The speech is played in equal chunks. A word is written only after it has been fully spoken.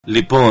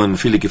Λοιπόν,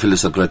 φίλοι και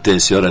φίλες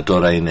ακροατές, η ώρα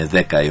τώρα είναι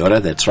 10 η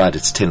ώρα. That's right,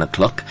 it's 10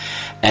 o'clock.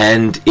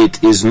 And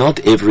it is not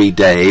every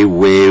day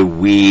where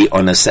we,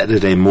 on a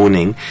Saturday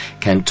morning,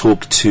 can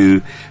talk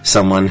to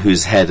someone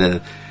who's hit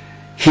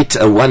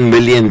a 1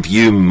 million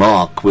view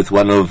mark with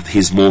one of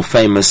his more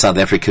famous South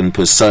African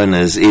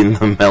personas in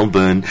the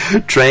Melbourne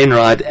train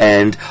ride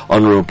and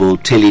Honourable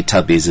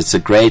Teletubbies. It's a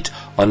great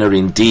honour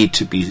indeed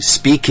to be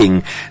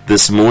speaking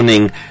this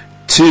morning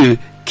to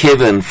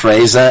Kevin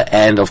Fraser,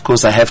 and of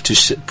course I have to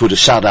put a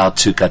shout out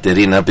to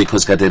Katerina,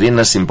 because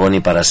Katerina Simboni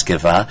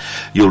Paraskeva,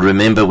 you'll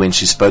remember when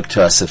she spoke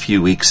to us a few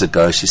weeks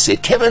ago, she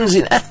said, Kevin's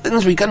in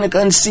Athens, we're going to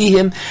go and see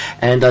him,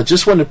 and I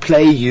just want to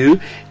play you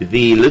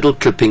the little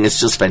clipping. It's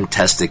just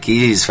fantastic.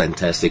 He is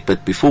fantastic.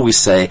 But before we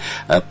say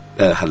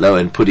hello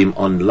and put him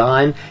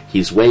online,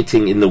 he's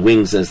waiting in the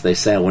wings, as they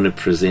say. I want to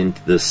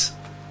present this.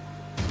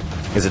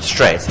 Is it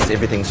straight? Is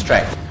everything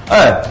straight?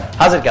 Oh,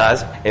 how's it,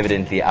 guys?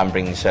 Evidently, I'm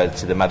bringing shows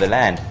to the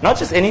motherland. Not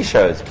just any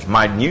shows.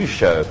 My new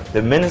show,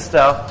 The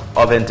Minister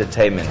of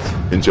Entertainment.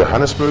 In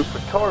Johannesburg,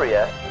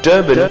 Pretoria,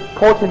 Durban,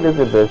 Port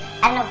Elizabeth,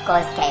 and of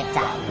course Cape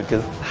Town.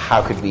 Because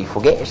how could we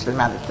forget the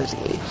mother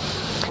city?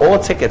 All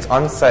tickets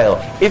on sale.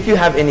 If you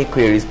have any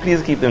queries,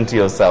 please keep them to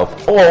yourself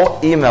or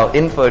email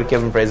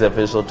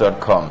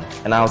info@kevinfraserofficial.com,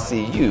 and I'll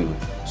see you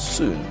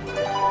soon.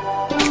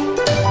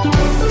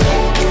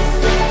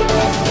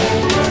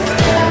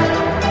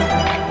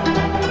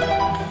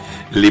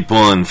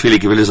 Λοιπόν, φίλοι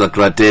και φίλες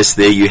ακροατές,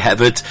 there you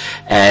have it,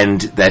 and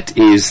that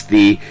is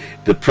the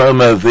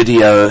promo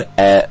video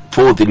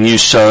for the new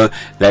show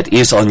that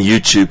is on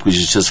YouTube, which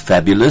is just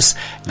fabulous.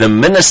 The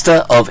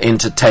Minister of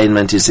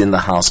Entertainment is in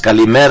the house.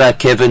 Kalimera,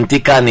 Kevin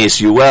Tikanis,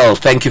 you well?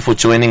 Thank you for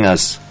joining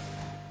us.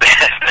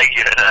 Thank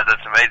you.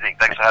 That's amazing.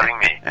 Thanks for having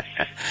me.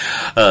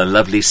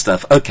 Lovely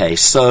stuff. Okay,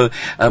 so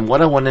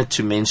what I wanted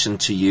to mention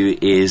to you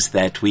is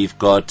that we've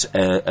got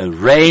a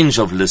range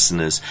of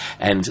listeners,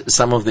 and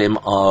some of them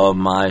are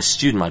my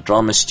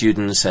drama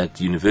students at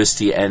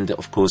university and,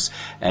 of course,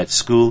 at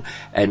school.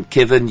 And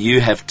Kevin, you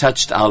have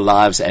touched our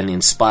lives and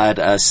inspired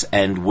us.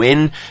 And when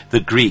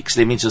the Greeks,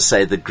 let me just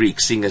say the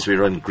Greeks, seeing as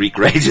we're on Greek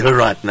radio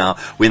right now,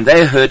 when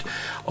they heard,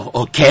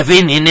 oh,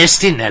 Kevin, είναι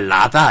στην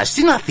Ελλάδα,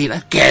 στην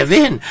Αθήνα,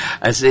 Kevin.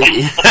 I said,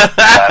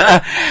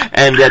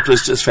 and that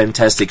was just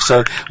fantastic.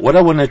 So what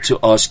I wanted to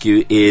ask you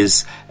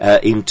is,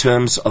 in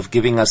terms of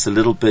giving us a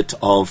little bit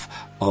of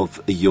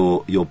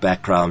your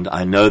background.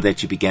 I know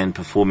that you began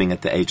performing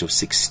at the age of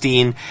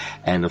 16,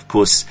 and of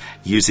course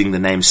using the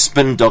name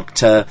Spin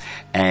Doctor,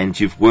 and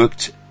you've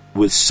worked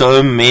with so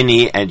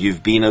many, and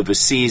you've been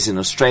overseas in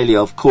Australia,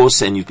 of course,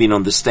 and you've been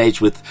on the stage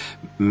with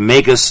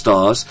mega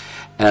stars.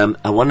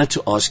 I wanted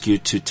to ask you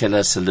to tell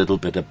us a little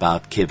bit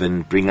about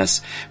Kevin, bring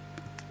us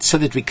so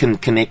that we can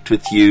connect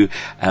with you,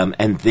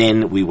 and then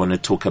we want to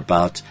talk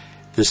about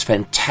this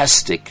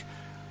fantastic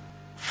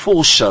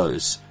 4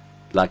 shows,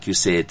 like you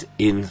said,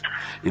 in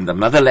the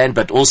motherland,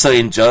 but also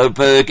in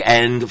Joburg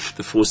and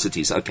the 4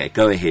 cities. Okay,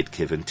 go ahead,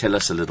 Kevin. Tell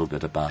us a little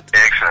bit about it.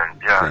 Excellent,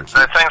 yeah.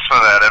 Thanks for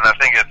that. And I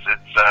think it's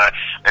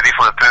maybe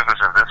for the purpose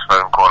of this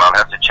phone call, I'll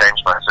have to change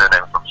my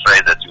surname from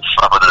Fraser to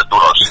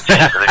Fabadouros.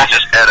 So let me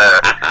just add a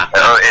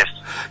OS.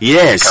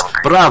 Yes,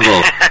 bravo.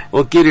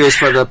 O Kyrios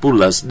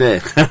Fadapoulas, ne.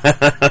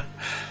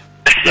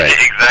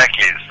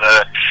 Exactly. So,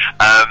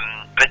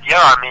 but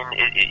yeah, I mean,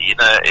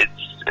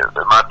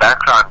 my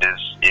background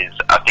is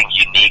I think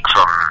unique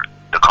from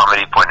the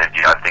comedy point of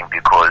view. I think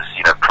because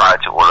prior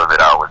to all of it,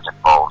 I was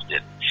involved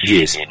in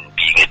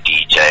being a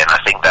DJ, and I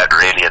think that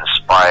really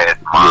inspired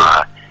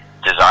my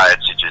desire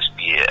to just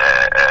be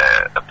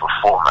a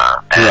performer,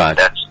 and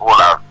that's all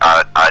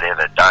I'd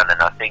ever done.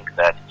 And I think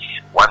that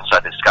once I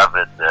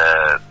discovered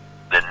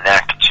the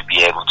knack to be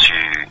able to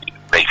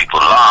make people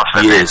laugh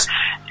and then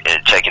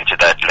take it to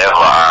that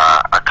level,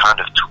 I kind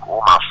of took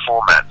all my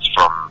formats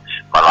from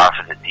my life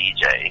as a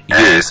DJ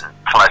and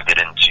plugged it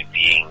into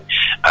being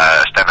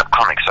a stand-up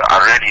comic. So I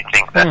really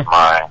think that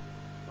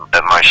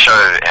my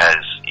show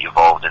has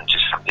evolved into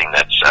something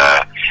that's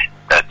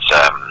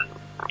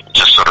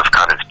just sort of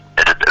kind of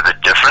a bit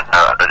different.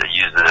 I don't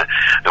use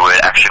the word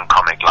action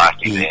comic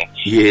lightly there.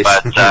 Yes.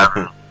 But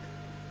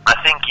I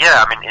think,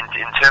 I mean,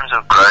 in terms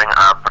of growing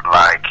up,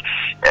 like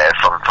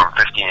from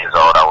 15 years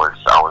old, I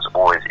was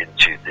always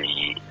into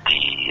the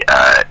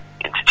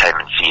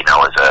entertainment scene. I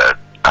was a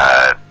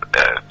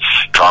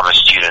drama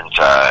student.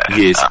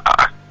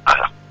 I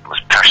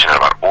was passionate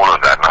about all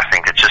of that, and I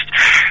think it just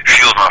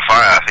fuels my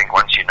fire. I think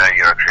once you know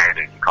you're a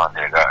creative, you can't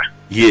let go.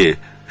 Yeah.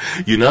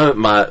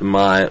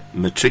 My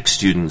matric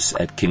students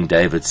at King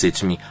David said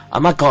to me, oh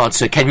my God,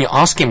 so can you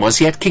ask him, was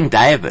he at King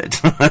David?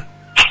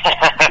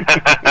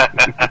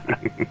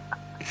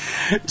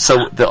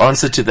 So the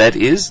answer to that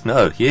is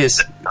no,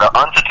 yes. The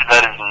answer to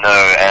that is no,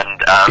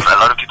 and a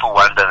lot of people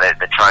wonder,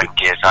 they try and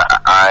guess.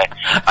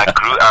 I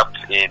grew up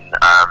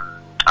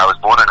I was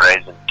born and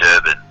raised in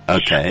Durban.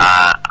 Okay.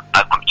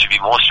 To be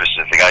more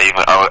specific,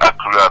 I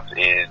grew up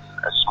in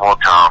a small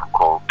town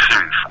called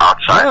Kloof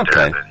outside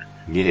Durban.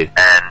 Yeah.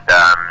 And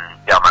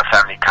my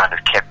family kind of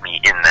kept me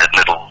in that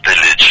little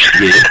village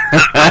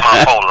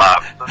my whole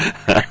life.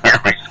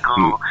 Every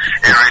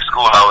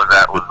school I was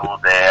at was all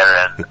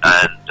there, and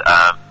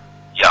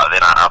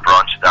then I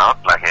branched out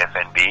like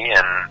FNB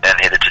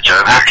and headed to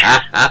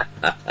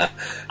Joburg.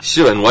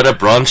 Sure, and what a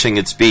branching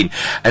it's been.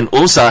 And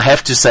also, I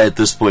have to say at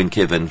this point,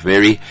 Kevin,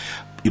 very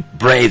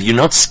brave. You're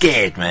not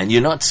scared, man.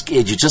 You're not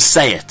scared. You just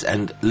say it.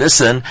 And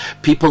listen,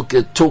 people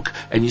talk,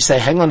 and you say,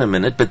 hang on a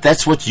minute, but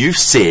that's what you've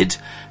said.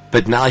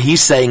 But now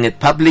he's saying it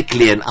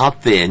publicly and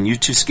out there, and you're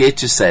too scared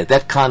to say it.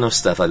 That kind of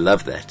stuff. I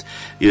love that.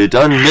 You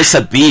don't miss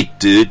a beat,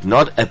 dude.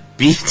 Not a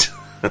beat.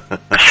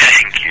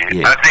 Thank you.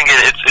 Yeah. I think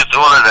it's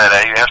all of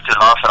that. You have to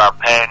laugh at our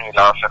pain. We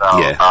laugh at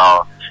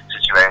our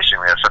situation.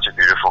 We have such a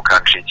beautiful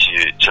country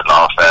to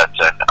laugh at,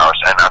 and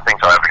I think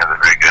South Africans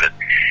are very good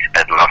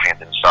at laughing at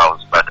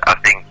themselves. But I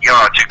think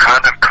to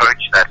kind of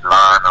coach that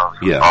line of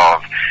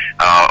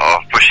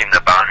pushing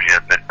the boundary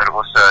a bit, but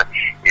also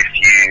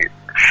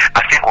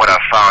I think what I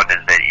found is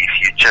that if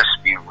you just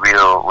be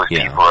real with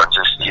people and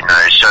just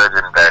show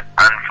them that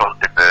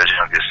unfiltered version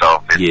of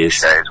yourself in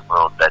today's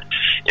world, that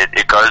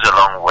it goes a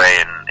long way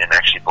in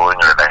actually building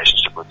a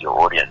relationship with your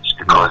audience,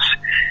 because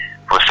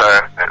for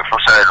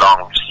so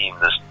long we've seen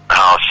this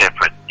how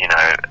separate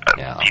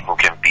people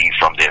can be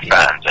from their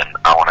fans, and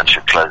I wanted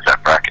to close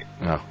that bracket.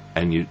 Oh,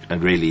 and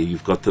really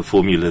you've got the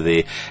formula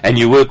there, and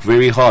you work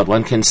very hard.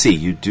 One can see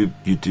you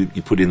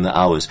put in the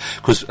hours,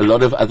 because a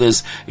lot of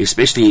others,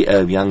 especially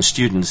young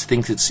students,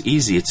 think it's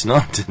easy. It's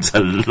not. It's a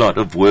lot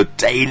of work,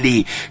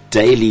 daily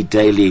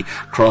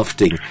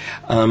crafting.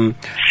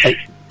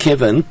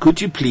 Kevin,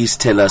 could you please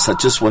tell us, I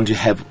just want to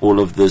have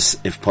all of this,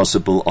 if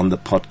possible, on the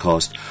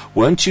podcast.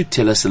 Won't you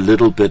tell us a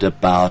little bit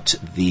about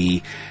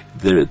the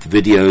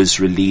videos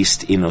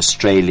released in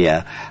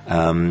Australia,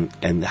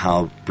 and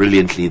how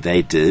brilliantly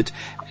they did,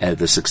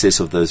 the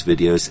success of those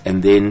videos,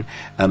 and then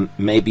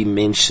maybe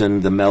mention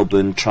the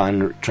Melbourne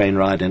train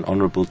ride and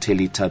Honourable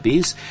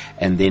Teletubbies,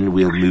 and then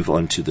we'll move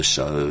on to the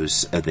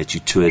shows that you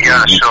toured in the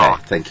UK. Sure.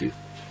 Thank you.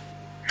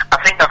 I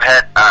think I've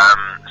had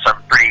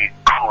some pretty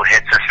cool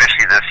hits,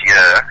 especially this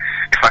year,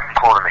 if I can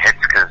call them hits,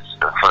 because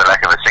for the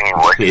lack of a singing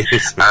voice.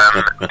 Yes.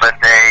 But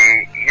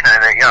they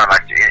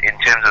like in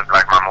terms of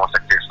like my more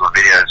successful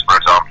videos, for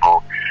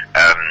example,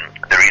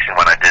 the recent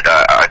one I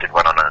did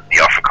one on the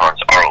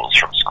Afrikaans orals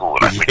from school,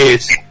 like we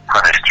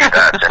punished through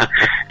that, and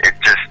it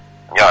just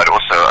it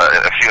also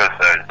a few of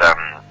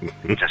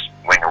those just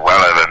went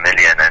well over 1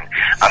 million, and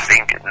I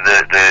think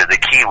the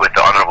key with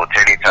the Honourable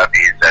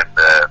Teletubbies and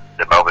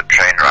the Melbourne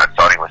train ride,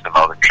 starting with the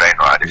Melbourne train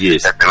ride,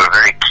 is that there were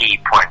very key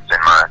points in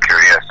my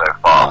career so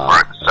far for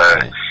it. So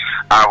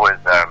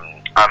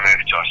I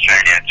moved to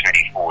Australia in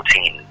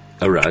 2014.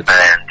 All right.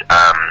 And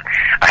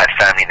I had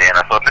family there, and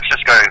I thought, let's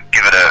just go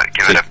give it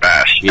a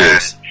bash.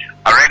 Yes. And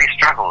I really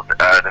struggled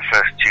the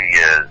first 2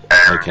 years,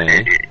 and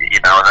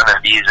I was on a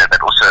visa,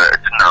 but also it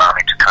didn't allow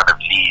me to kind of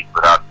leave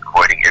without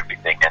avoiding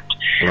everything. And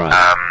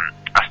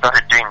I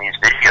started doing these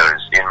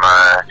videos in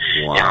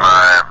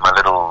my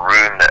little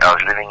room that I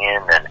was living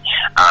in, and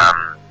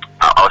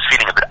I was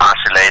feeling a bit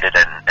isolated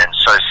and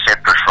so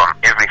separate from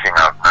everything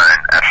I've known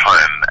at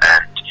home.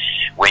 And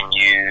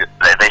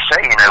they say,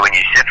 when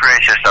you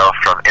separate yourself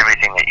from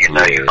everything that you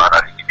know, you find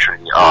out who you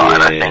truly are.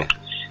 And I think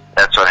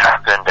that's what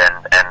happened.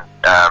 And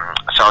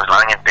so I was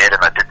lying in bed,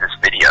 and I did this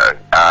video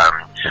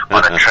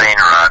on a train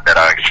ride that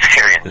I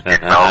experienced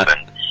in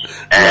Melbourne.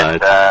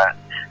 And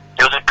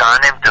there was a guy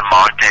named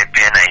DeMarte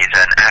Pena. He's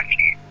an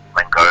athlete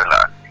from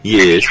Angola.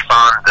 Yes. He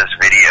found this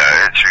video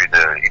through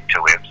the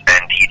interwebs,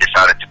 and he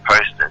decided to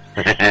post it.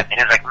 And he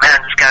was like, man,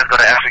 this guy's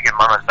got an African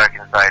mama stuck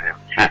inside him.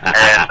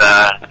 And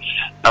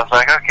I was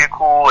like, okay,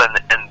 cool. And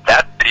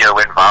that video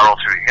went viral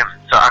through him.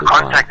 So I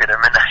contacted him,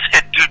 and I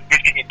said, dude,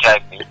 can you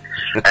tag me?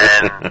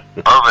 And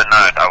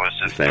overnight, I was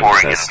just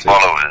pouring in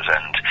followers,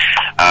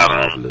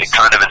 and it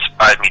kind of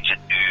inspired me to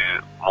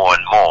do more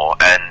and more.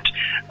 And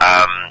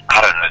I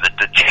don't know,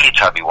 the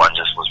Teletubby one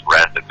just was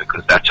random,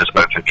 because that just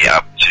opened me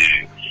up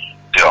to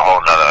a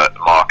whole nother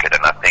market.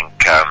 And I think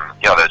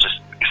they're just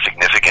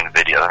significant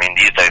videos. I mean,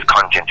 these days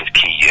content is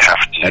key. You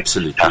have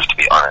to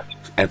be on it.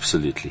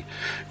 Absolutely.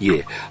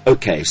 Yeah.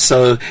 Okay,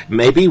 so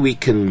maybe we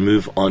can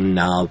move on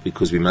now,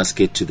 because we must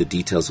get to the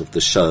details of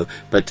the show,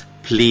 but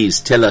please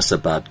tell us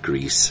about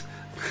Greece.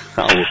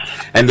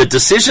 And the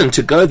decision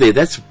to go there,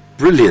 that's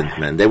brilliant,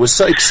 man. They were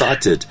so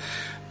excited.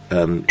 It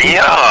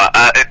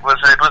was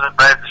a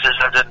brave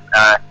decision. I didn't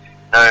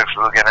know if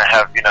we were going to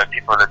have,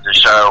 people at the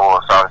show,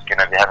 or if I was going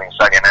to be having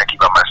Saganaki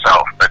by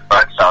myself, but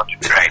both sounded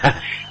great.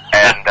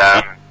 And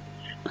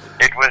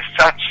it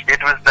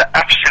was the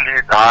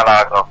absolute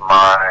highlight of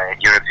my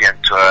European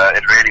tour.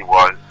 It really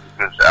was,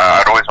 because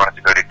I'd always wanted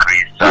to go to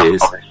Greece.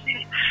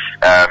 Obviously,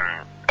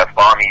 a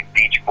balmy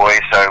beach boy,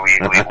 so we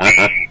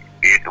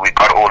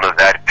got all of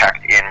that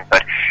packed in.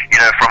 But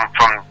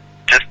from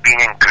just being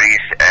in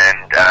Greece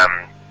and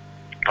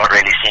not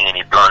really seeing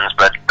any blondes,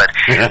 but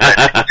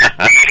just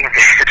being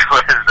there, it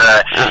was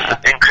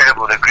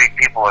incredible. The Greek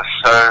people were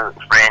so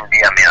friendly.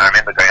 I mean, I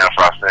remember going out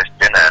for our first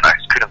dinner, and I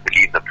just couldn't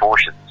believe the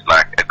portions.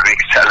 Like a Greek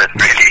salad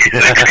really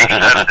is a Greek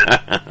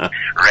salad.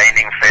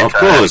 Raining feta. Of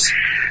course.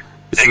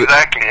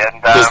 Exactly.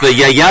 And there's the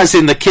yayas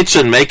in the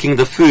kitchen making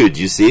the food,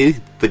 you see?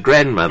 The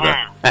grandmother.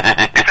 It's a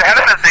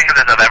hell of a thing as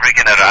a South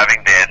African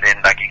arriving there, and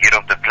then like you get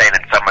off the plane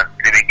and someone's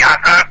screaming,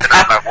 "Yasa!" and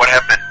I'm like, what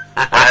happened?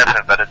 What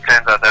happened? But it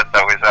turns out that's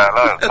always our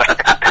love.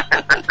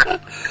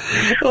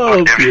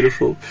 Oh,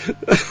 beautiful.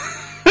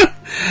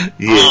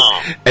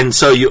 Yes. And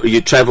so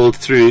you travelled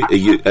through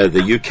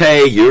the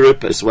UK,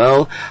 Europe as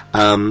well,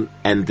 and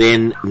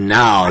then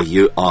now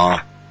you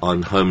are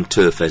on home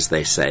turf, as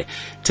they say.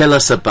 Tell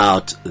us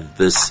about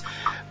this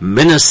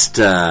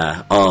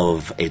Minister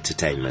of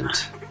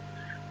Entertainment.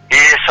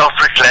 Yeah,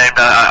 self-proclaimed.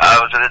 I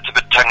was a little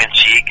bit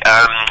tongue-in-cheek.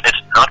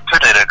 It's not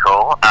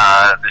political,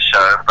 the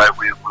show, but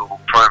we will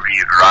probably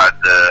ride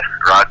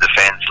the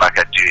fence like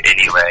I do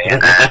anyway.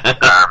 And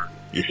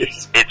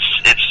Yes.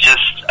 it's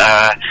just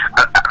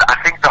I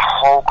think the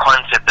whole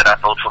concept that I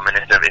thought for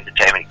Minister of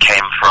Entertainment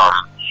came from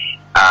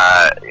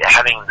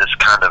having this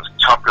kind of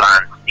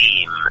top-line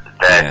theme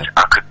that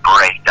I could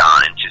break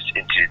down into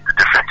the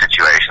different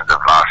situations of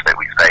life that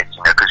we face.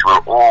 You know, because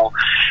we're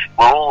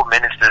all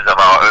ministers of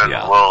our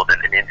own world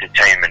in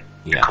entertainment,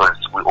 because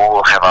we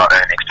all have our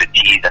own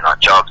expertise and our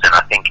jobs. And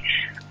I think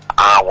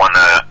I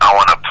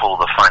wanna pull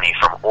the funny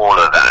from all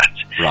of that.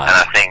 Right. And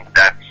I think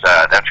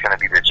that's going to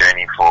be the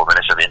journey for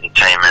Minister of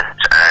Entertainment.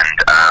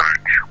 And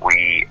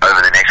we,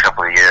 over the next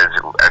couple of years,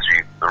 as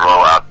we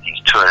roll out these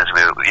tours,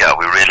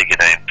 we're really going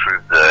to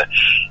improve the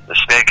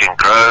spec and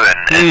grow,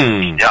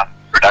 and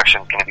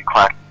production's going to be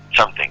quite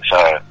something. So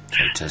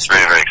fantastic. It's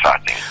very, very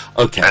exciting.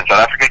 Okay. And South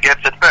Africa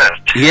gets it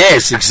first.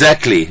 Yes,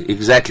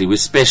 exactly. We're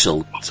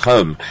special. It's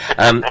home.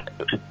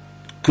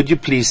 Could you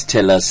please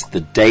tell us the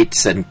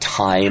dates and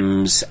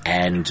times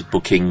and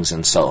bookings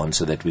and so on,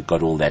 so that we've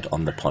got all that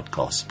on the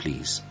podcast,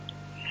 please?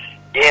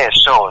 Yeah,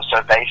 sure.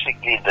 So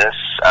basically this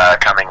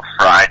coming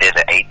Friday,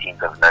 the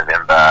 18th of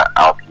November,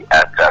 I'll be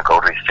at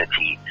Gold Reef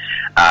City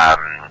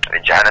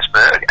in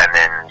Johannesburg, and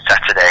then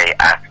Saturday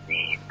at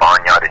the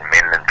Barnyard in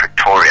Menlyn,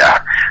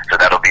 Pretoria. So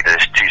that'll be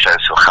those two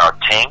shows for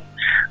Gauteng.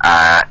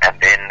 And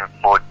then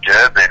for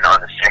Durban on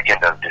the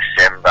 2nd of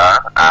December,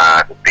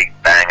 the Big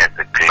Bang at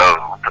the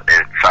Globe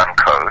at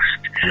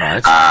Suncoast.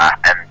 Right.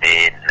 And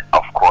then,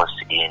 of course,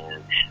 in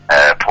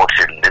Port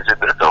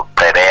Elizabeth or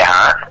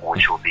Bereha,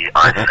 which will be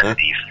on the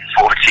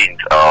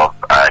 14th of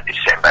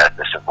December at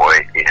the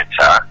Savoy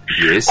Theatre.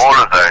 Yes. All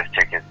of those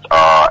tickets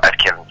are at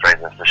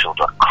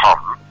kevinfraserofficial.com.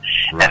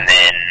 Right. And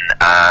then,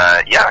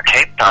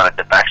 Cape Town at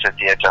the Baxter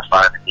Theatre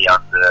finally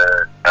on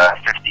the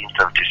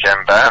 15th of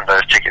December, and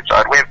those tickets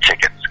are web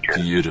tickets.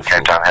 Beautiful.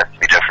 Cape Town has to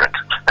be different.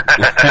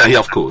 Yeah,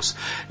 of course.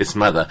 It's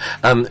mother.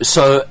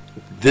 So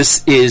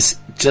this is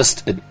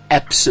just an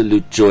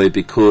absolute joy,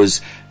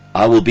 because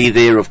I will be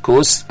there, of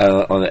course,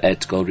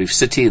 at Gold Reef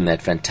City in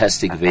that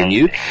fantastic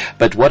venue.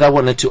 But what I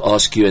wanted to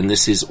ask you, and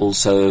this is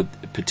also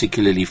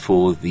particularly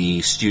for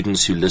the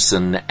students who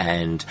listen,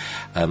 and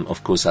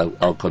of course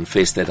I'll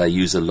confess that I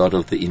use a lot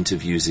of the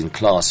interviews in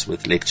class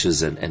with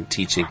lectures and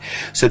teaching.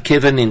 So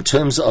Kevin, in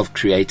terms of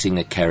creating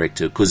a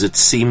character, because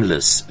it's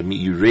seamless, I mean,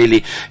 you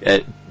really,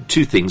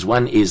 two things.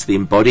 One is the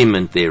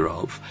embodiment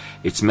thereof.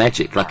 It's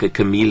magic, like a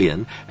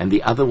chameleon. And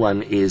the other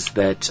one is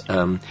that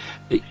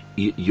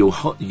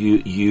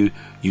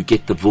you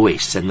get the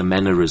voice and the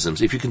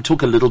mannerisms. If you can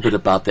talk a little bit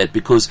about that,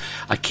 because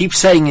I keep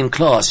saying in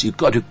class, you've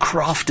got to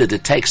craft it.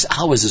 It takes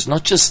hours. It's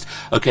not just,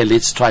 okay,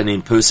 let's try and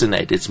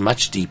impersonate. It's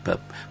much deeper.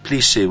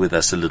 Please share with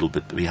us a little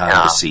bit behind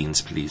the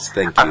scenes, please.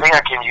 Thank you. I think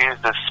I can use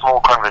this small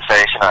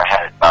conversation I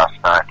had last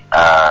night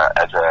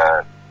as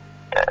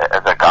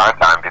a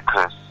guideline,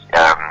 because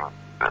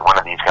one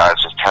of these guys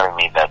was telling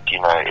me that, you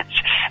know,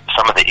 it's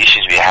some of the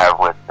issues we have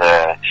with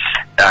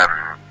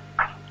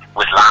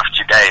life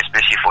today,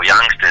 especially for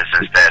youngsters,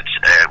 is that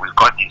we've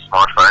got these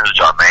smartphones,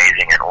 which are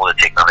amazing, and all the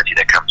technology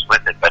that comes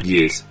with it, but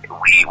yes,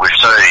 we're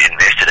so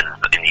invested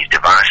in these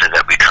devices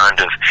that we kind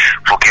of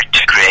forget to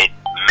create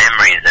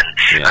memories, and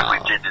like we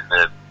did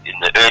in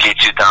the early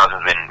 2000s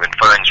when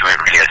phones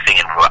weren't really a thing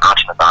and we were out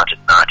and about at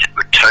night, and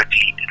we're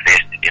totally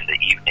invested in the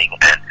evening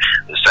and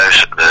the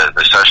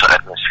social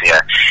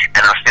atmosphere.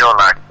 And I feel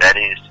like that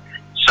is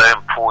so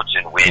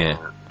important when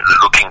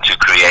looking to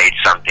create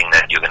something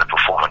that you're going to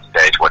perform on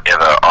stage,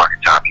 whatever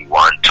archetype you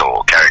want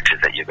or characters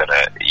that you're going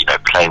to,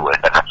 play with.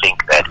 And I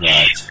think that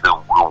the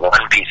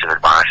one piece of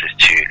advice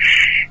is to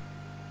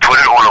put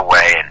it all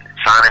away and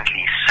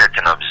silently sit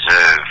and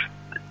observe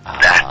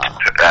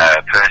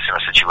that person or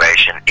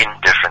situation in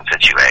different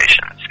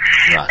situations.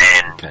 Right.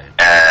 And,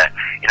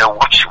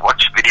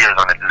 watch videos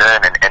on it,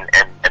 learn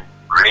and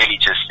really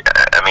just,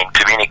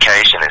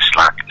 communication is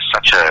like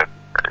such a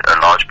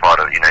large part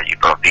of,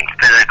 of being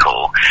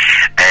physical,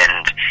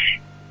 and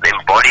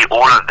embody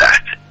all of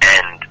that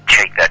and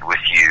take that with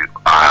you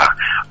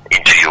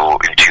into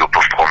your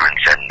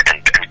performance and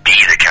be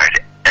the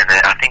character. And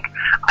then I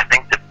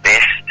think the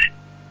best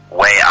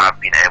way I've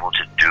been able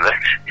to do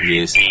it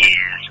is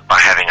by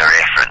having a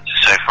reference.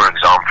 So, for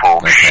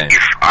example,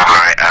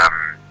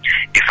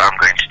 if I'm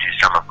going to do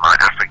some of my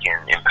African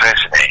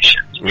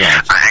impersonations,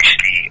 I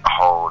actually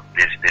hold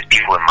there's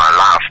people in my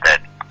life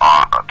that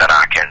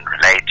I can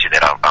relate to,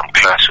 that I'm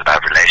close with, I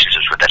have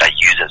relationships with, that I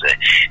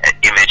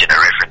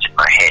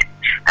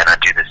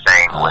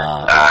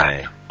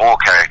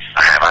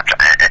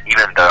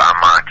even though I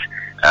might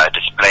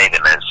display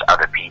them as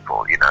other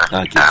people, you know,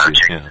 I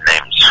get you,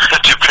 names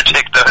to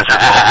protect those.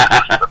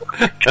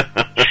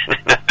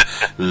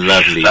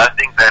 Lovely. So I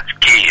think that's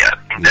key.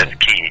 That's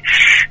key.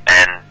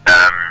 And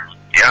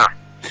yeah.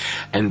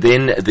 And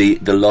then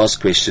the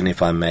last question,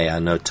 if I may, I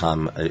know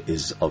time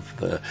is of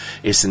the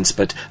essence,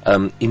 but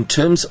in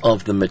terms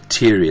of the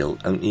material,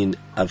 I mean,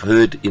 I've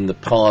heard in the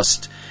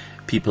past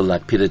people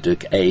like Peter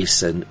Dirk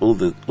Ace and all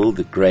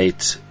the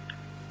great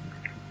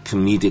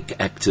comedic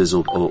actors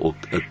or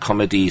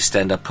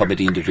stand-up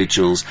comedy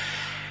individuals.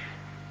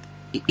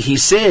 He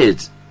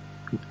said,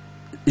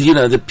 you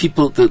know, the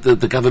people,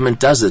 the government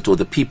does it, or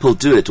the people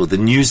do it, or the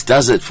news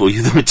does it for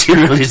you. The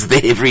material is there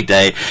every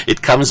day.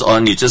 It comes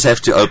on. You just have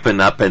to open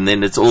up, and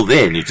then it's all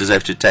there, and you just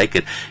have to take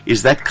it.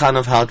 Is that kind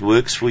of how it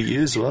works for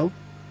you as well?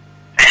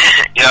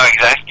 Yeah,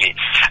 exactly.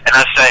 And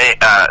I say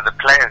the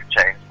players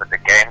change, but the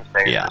game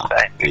stays the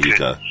same. There you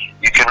go.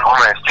 You can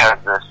almost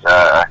have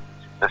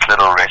this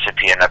little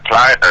recipe and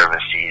apply it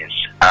overseas.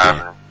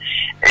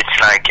 It's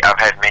like I've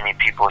had many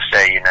people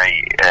say, you know,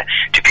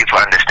 do people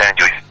understand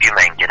your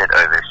humor and get it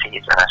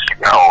overseas? And I said,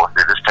 no,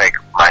 just take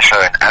my show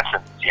in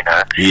Athens, you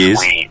know.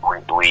 Yes.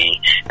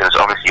 There was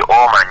obviously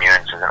all my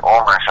nuances and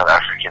all my South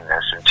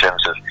Africanness in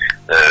terms of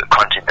the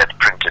content that's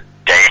printed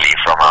daily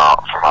from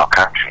our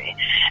country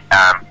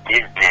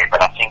is there,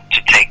 but I think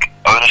to take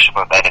ownership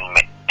of that and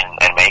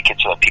make it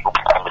so that people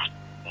can understand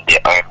their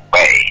own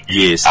way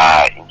is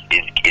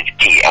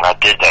key. And I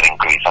did that in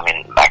Greece. I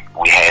mean, like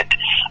we had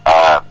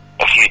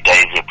a few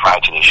days there prior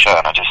to the show,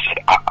 and I just said,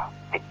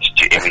 just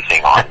do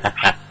everything on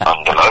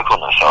the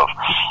localness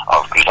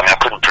of Greece. I mean, I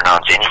couldn't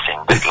pronounce anything,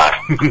 but like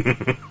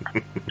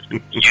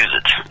use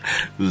it.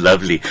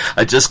 Lovely.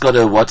 I just got a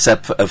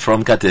WhatsApp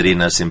from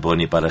Katerina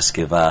Simboni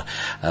Paraskeva,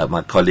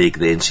 my colleague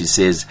there, and she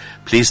says,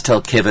 please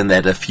tell Kevin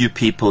that a few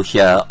people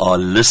here are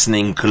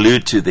listening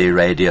glued to their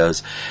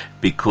radios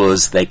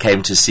because they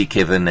came to see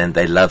Kevin and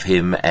they love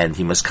him and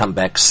he must come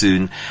back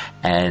soon.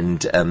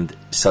 And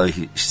so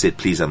she said,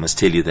 please, I must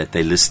tell you that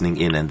they're listening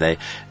in and they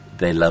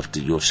loved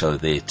your show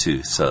there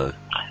too. So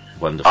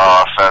wonderful.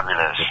 Oh,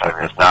 fabulous.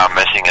 Now I'm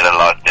missing it a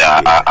lot.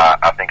 Yeah,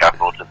 I think I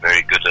built a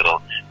very good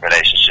little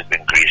relationship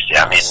in Greece.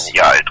 Yeah, Nice. I mean,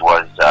 yeah,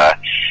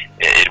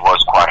 it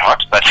was quite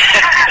hot, but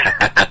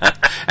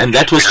and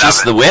that was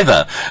just the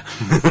weather.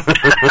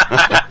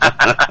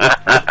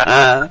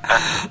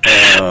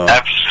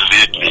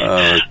 Absolutely.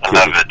 I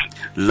love it.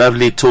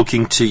 Lovely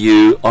talking to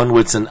you.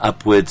 Onwards and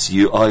upwards.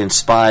 You are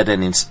inspired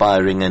and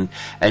inspiring,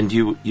 and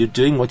you're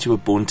doing what you were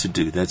born to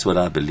do. That's what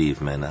I believe,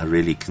 man. I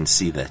really can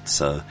see that.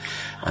 So,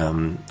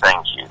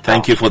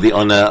 thank you for the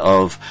honor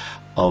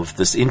of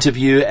this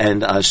interview,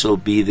 and I shall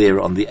be there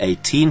on the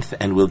 18th,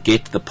 and we'll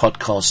get the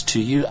podcast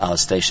to you. Our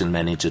station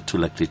manager,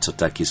 Tulakli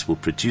Tsotakis, will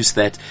produce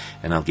that,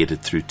 and I'll get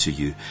it through to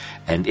you.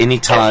 And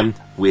anytime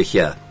we're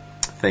here.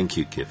 Thank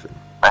you, Kevin.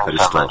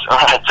 Thanks so much. All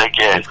right, take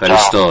care.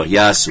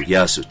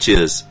 Yasu.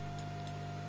 Cheers.